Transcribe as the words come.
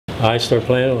I started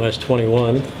playing when I was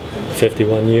 21,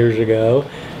 51 years ago.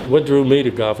 What drew me to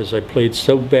golf is I played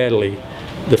so badly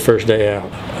the first day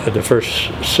out. The first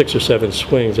 6 or 7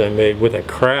 swings I made with a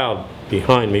crowd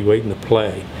behind me waiting to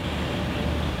play,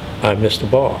 I missed the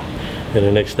ball. And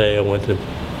the next day I went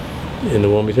into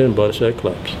Wilmington and bought a set of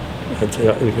clubs.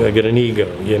 I get an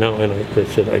ego, you know, and I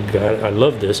said, I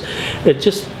love this. It's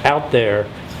just out there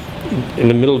in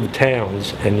the middle of the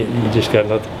towns, and you just got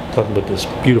nothing but this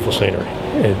beautiful scenery.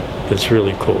 And it's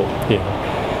really cool, you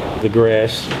know. The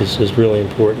grass is really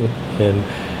important, and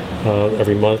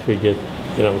every month we get,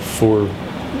 you know, 40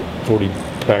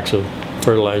 packs of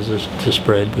fertilizers to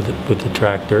spread with the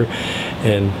tractor,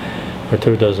 and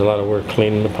Sato does a lot of work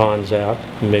cleaning the ponds out,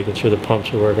 and making sure the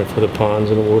pumps are working for the ponds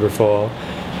and the waterfall,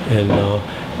 and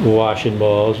washing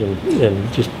balls,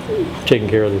 and just taking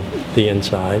care of the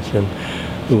insides. And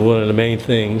one of the main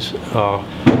things,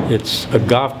 it's a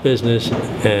golf business,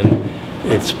 and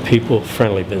it's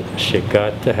people-friendly business. You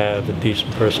got to have a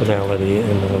decent personality,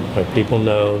 and my people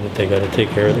know that they got to take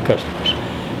care of the customers.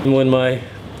 And when my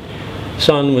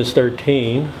son was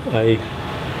 13, I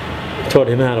taught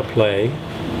him how to play,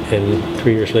 and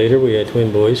 3 years later we had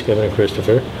twin boys, Kevin and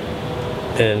Christopher,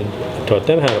 and I taught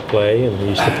them how to play, and we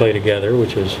used to play together,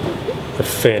 which was a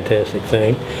fantastic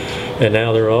thing. And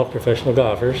now they're all professional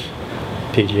golfers,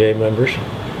 PGA members,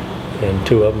 and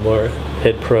 2 of them are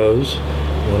head pros.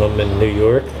 One of them in New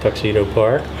York, Tuxedo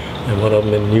Park, and one of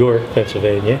them in York,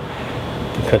 Pennsylvania,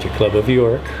 the Country Club of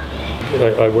York.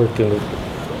 I worked in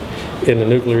the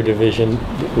nuclear division,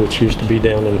 which used to be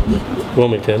down in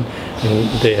Wilmington,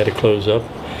 and they had to close up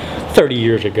 30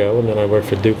 years ago, and then I worked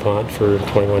for DuPont for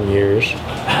 21 years.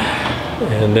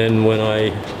 And then when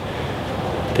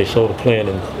they sold a plant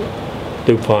in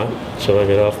DuPont, so I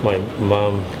got off. My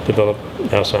mom developed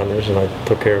Alzheimer's, and I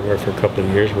took care of her for a couple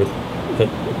of years with a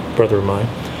brother of mine.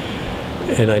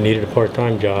 And I needed a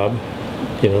part-time job,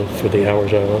 you know, for the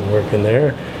hours I wasn't working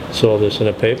there. Saw this in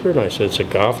a paper, and I said, it's a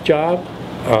golf job,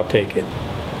 I'll take it.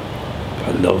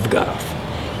 I love golf.